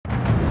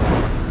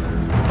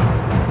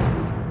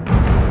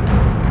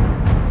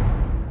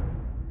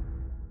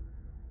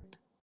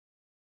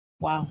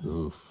Wow.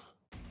 Oof.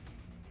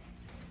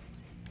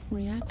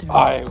 Reactor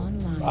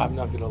online. I'm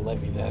not going to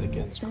levy that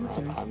against Grunt.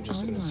 Sensors I'm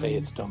just going to online. say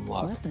it's dumb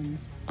luck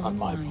Weapons on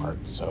my online.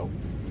 part. So All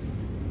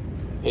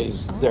there's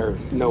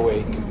systems no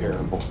way nominal.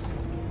 comparable.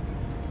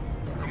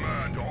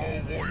 Command to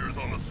all warriors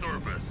on the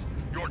surface.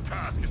 Your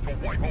task is to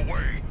wipe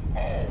away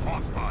all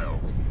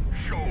hostiles.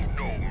 Show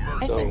no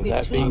mercy. So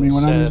that I being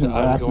when I'm said, using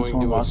I'm racks and going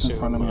someone to walks in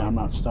front of assume me, I'm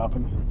not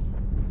stopping.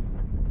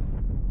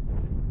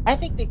 I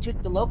think they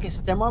took the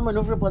Locusts. They're more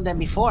maneuverable than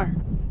before.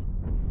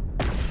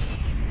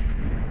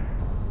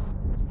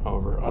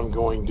 however, I'm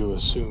going to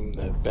assume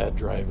that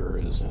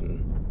baddriver is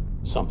in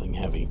something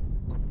heavy.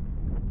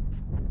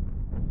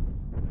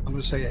 I'm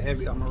going to say a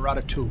heavy. I'm a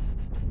Marauder 2.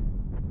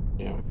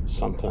 You know,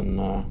 something.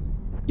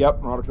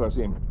 Yep, Marauder 2, I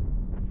see him.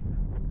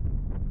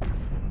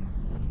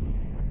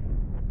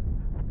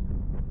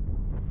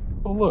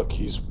 Oh, look,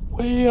 he's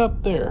way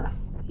up there.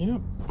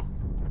 Yep.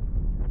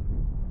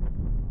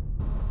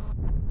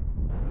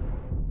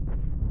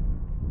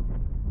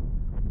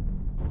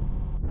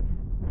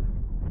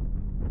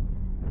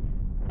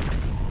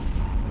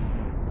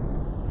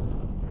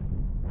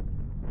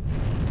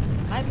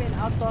 I've been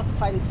out dog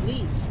fighting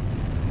fleas.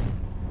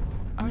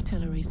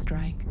 Artillery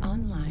strike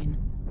online.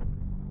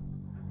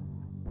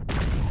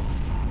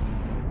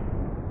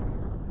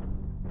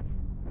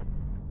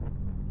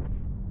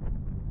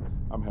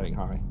 I'm heading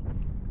high.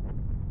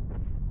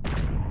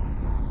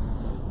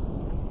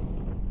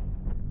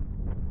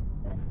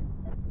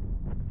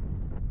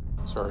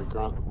 Sorry,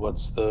 Grunt.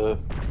 What's the...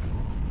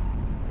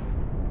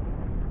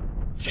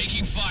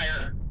 Taking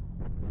fire.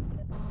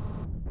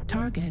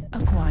 Target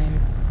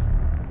acquired.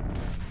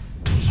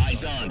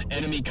 Eyes on.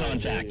 Enemy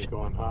contact.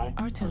 Going high.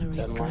 Artillery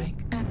 10 strike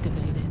line.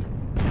 activated.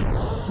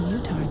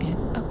 New target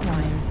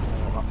acquired.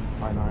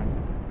 High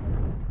 9.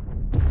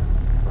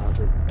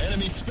 Roger.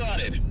 Enemy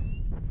spotted.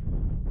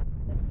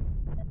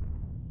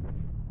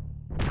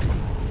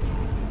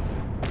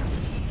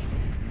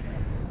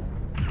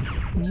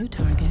 New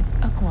target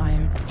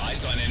acquired.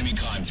 Eyes on enemy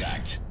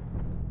contact.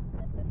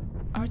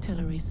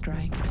 Artillery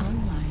strike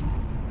online.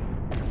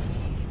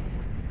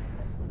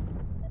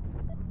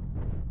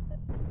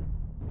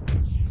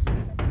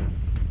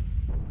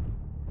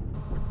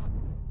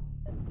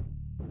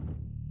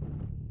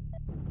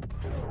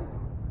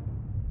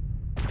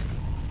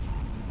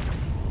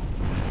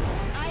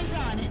 Eyes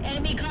on.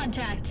 Enemy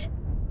contact.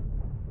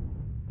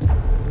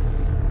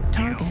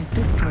 Target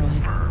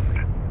destroyed.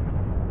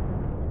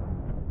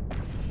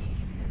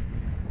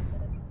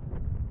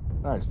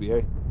 Nice,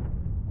 BA.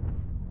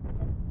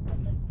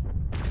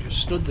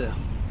 Just stood there.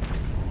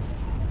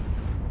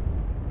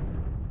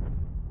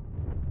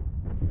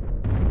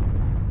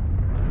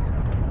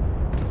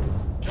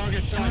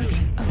 Target Target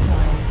sighted.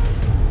 acquired.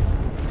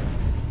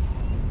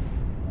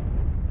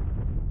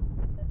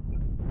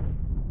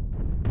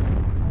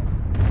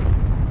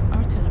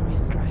 Artillery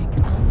strike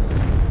online.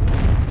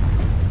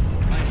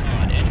 Eyes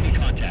on enemy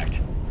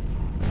contact.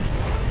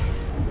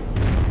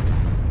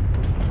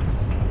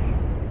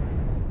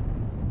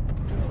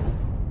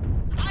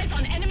 Eyes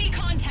on enemy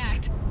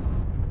contact.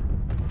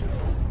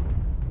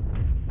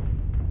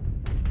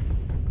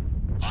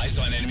 Eyes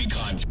on enemy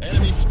contact.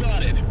 Enemy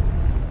spotted.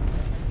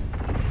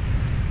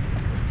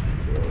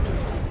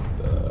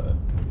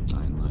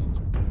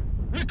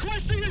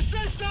 Requesting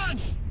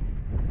assistance.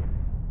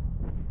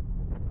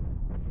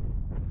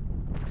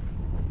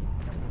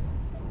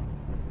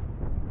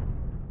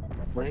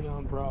 Rain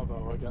on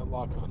Bravo. I got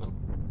lock on him.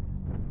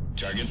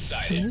 Target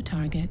sighted. New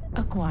target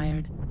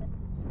acquired.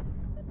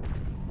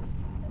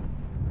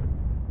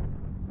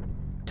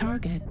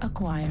 Target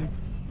acquired.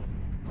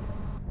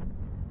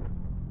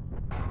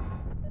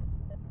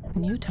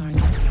 New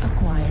target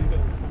acquired.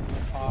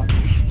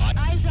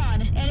 Eyes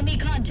on. Enemy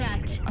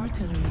contact.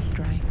 Artillery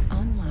strike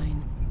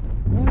online.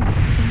 Warning,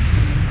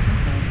 incoming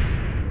missile.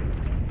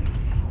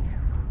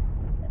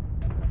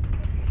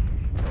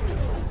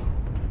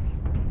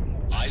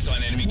 Eyes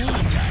on enemy Warning,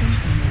 contact.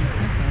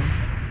 incoming missile.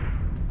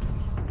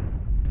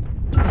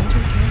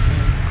 Center torso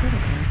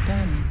critical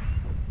damage.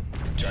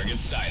 Target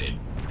sighted.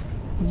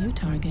 New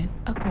target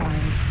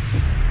acquired.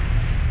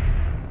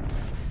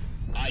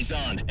 Eyes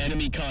on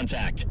enemy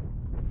contact.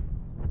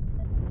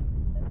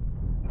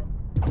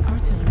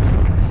 Artillery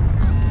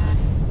strike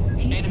online.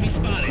 Heat Enemy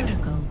spotted.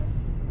 critical.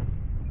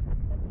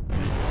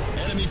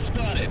 Enemy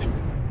spotted.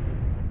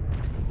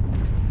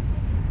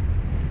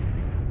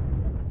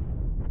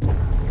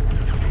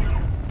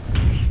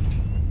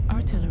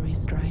 Artillery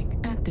strike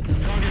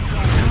activated. Target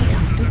sighted.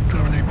 Target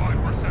destroyed.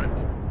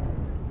 75%.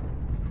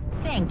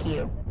 Thank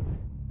you.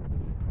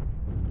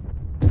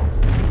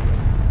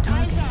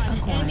 Target Eyes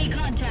on. Enemy acquired.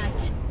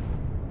 contact.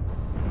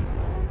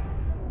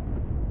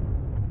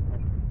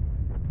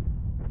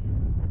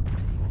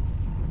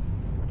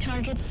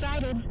 Target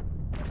sighted.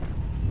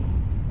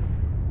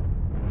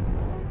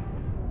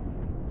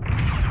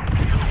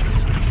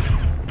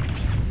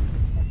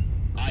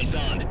 Eyes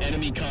on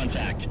enemy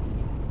contact.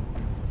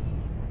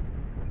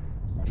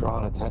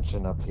 Drawing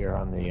attention up here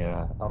on the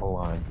L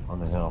line on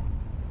the hill.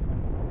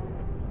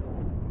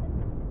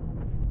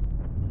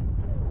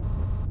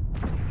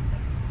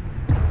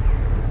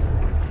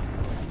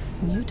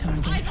 New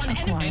target Eyes on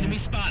acquired. Enemy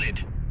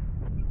spotted.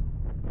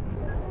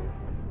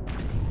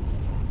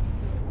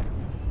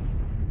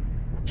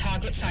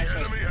 Target The sighted.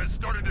 enemy has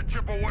started to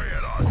chip away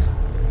at us.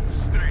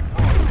 Stay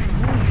frosty.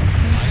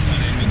 Eyes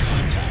on enemy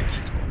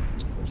contact.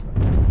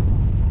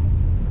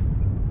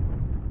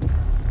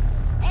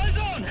 Eyes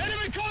on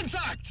enemy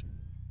contact.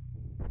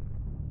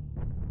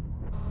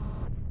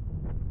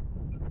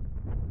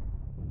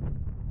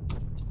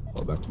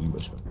 Oh, back to you,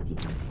 Bishop.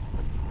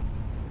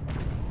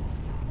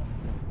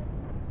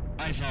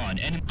 Eyes on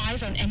enemy.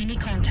 Eyes on enemy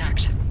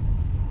contact.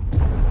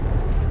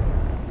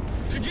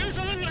 Could use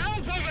a little help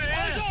over here.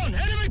 Eyes on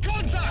enemy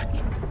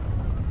contact.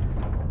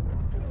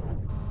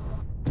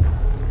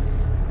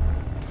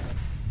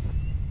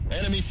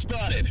 Enemy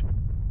spotted.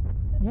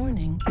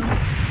 Warning.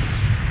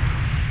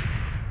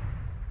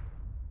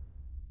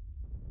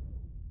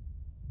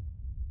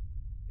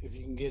 If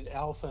you can get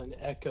Alpha and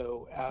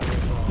Echo out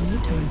of New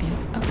target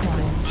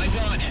acquired. Eyes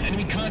on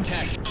enemy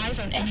contact. Eyes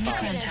on enemy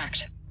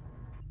contact.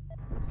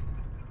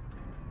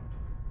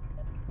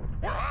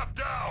 We're half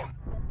down.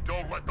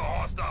 Don't let the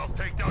hostiles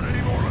take down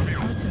any more of you.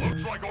 Artillery.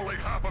 Looks like only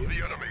half of the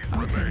enemies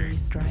Artillery remain.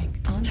 strike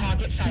on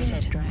Target sighted.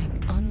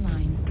 Airstrike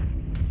online.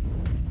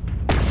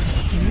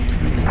 New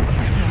target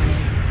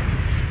acquired.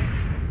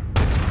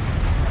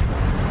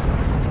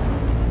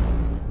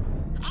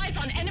 Eyes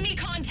on enemy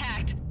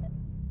contact.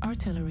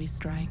 Artillery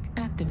strike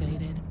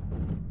activated.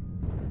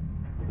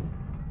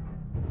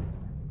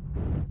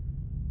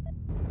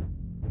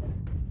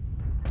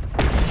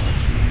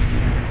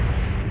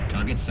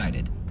 Target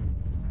sighted.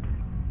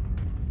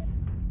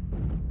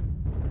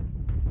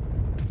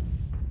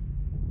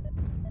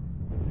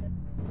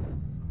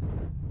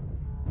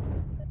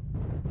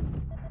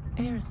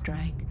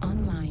 Airstrike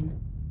online.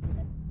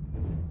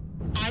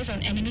 Eyes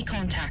on enemy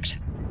contact.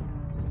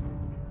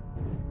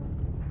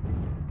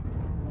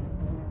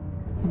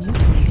 New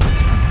target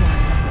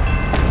acquired.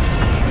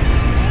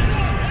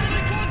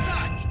 Enemy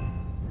contact.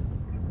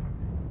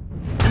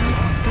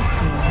 Target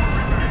destroyed.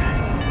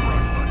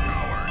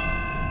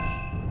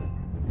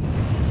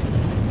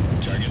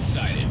 Target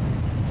sighted.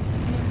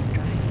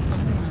 Airstrike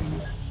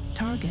online.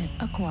 Target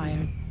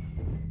acquired.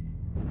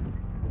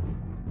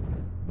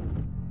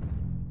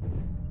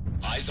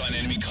 Eyes on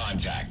enemy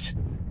contact.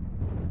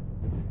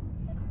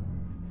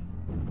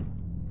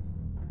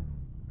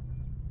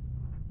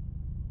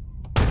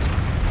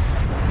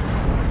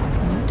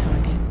 New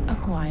target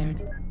acquired.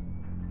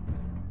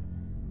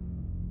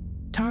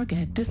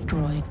 Target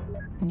destroyed.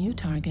 New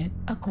target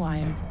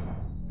acquired.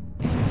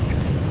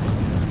 Airstrike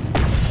online.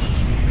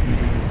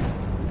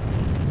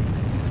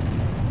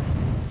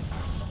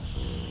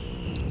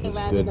 That's I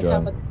landed good,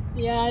 on top of,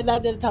 yeah, I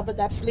landed on top of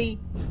that fleet.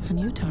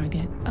 New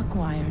target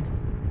acquired.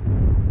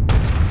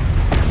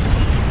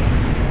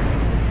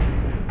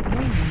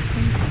 Warning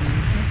incoming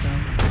missile.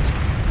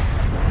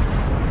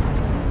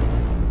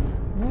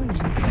 Warning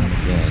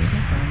incoming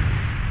missile.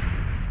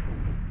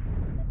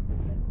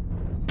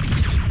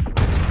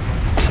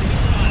 Enemy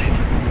spotted.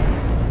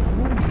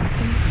 Warning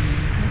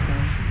incoming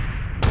missile.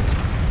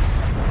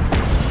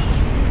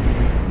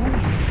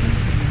 Warning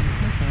incoming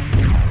missile.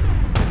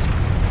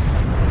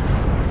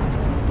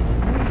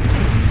 Warning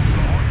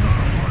incoming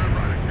missile. Are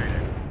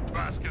eradicated.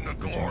 Bask in the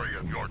glory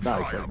of your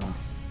Nice, triumph. Wreknar.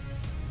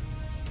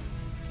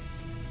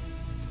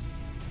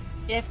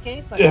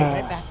 AFK, but Yeah.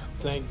 right back.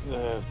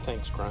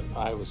 Thanks, Grunt.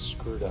 I was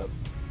screwed up.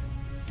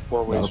 4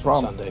 Not ways a from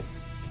problem. Sunday.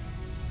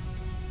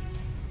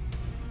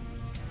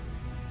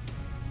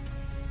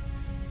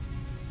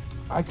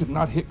 I could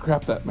not hit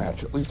crap that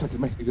match. At least I could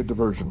make a good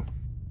diversion.